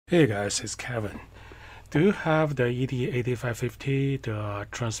Hey guys, it's Kevin. Do you have the ED8550, the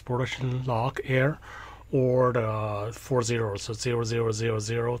transportation log air, or the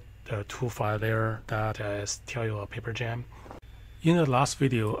 400000, the two file there that tell you a paper jam? In the last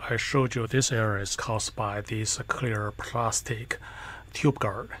video, I showed you this error is caused by this clear plastic tube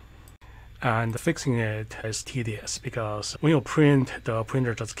guard. And fixing it is tedious because when you print, the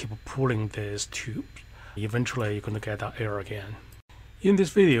printer just keep pulling this tube. Eventually, you're going to get that error again. In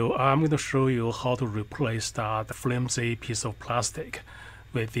this video, I'm going to show you how to replace that flimsy piece of plastic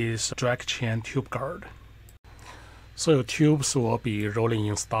with this drag chain tube guard. So your tubes will be rolling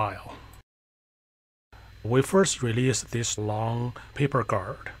in style. We first release this long paper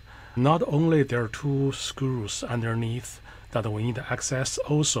guard. Not only there are two screws underneath that we need to access,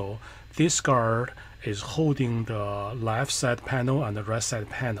 also this guard is holding the left side panel and the right side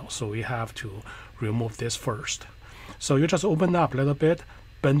panel, so we have to remove this first. So you just open up a little bit,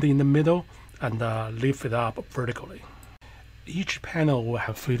 bend in the middle, and lift it up vertically. Each panel will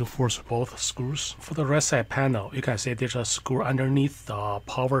have 3 to 4 both screws. For the right side panel, you can see there's a screw underneath the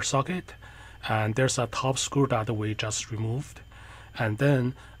power socket, and there's a top screw that we just removed. And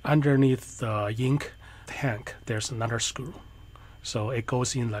then underneath the ink tank, there's another screw. So it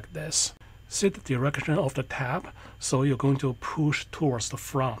goes in like this. See the direction of the tab, so you're going to push towards the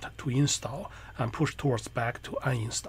front to install and push towards back to uninstall.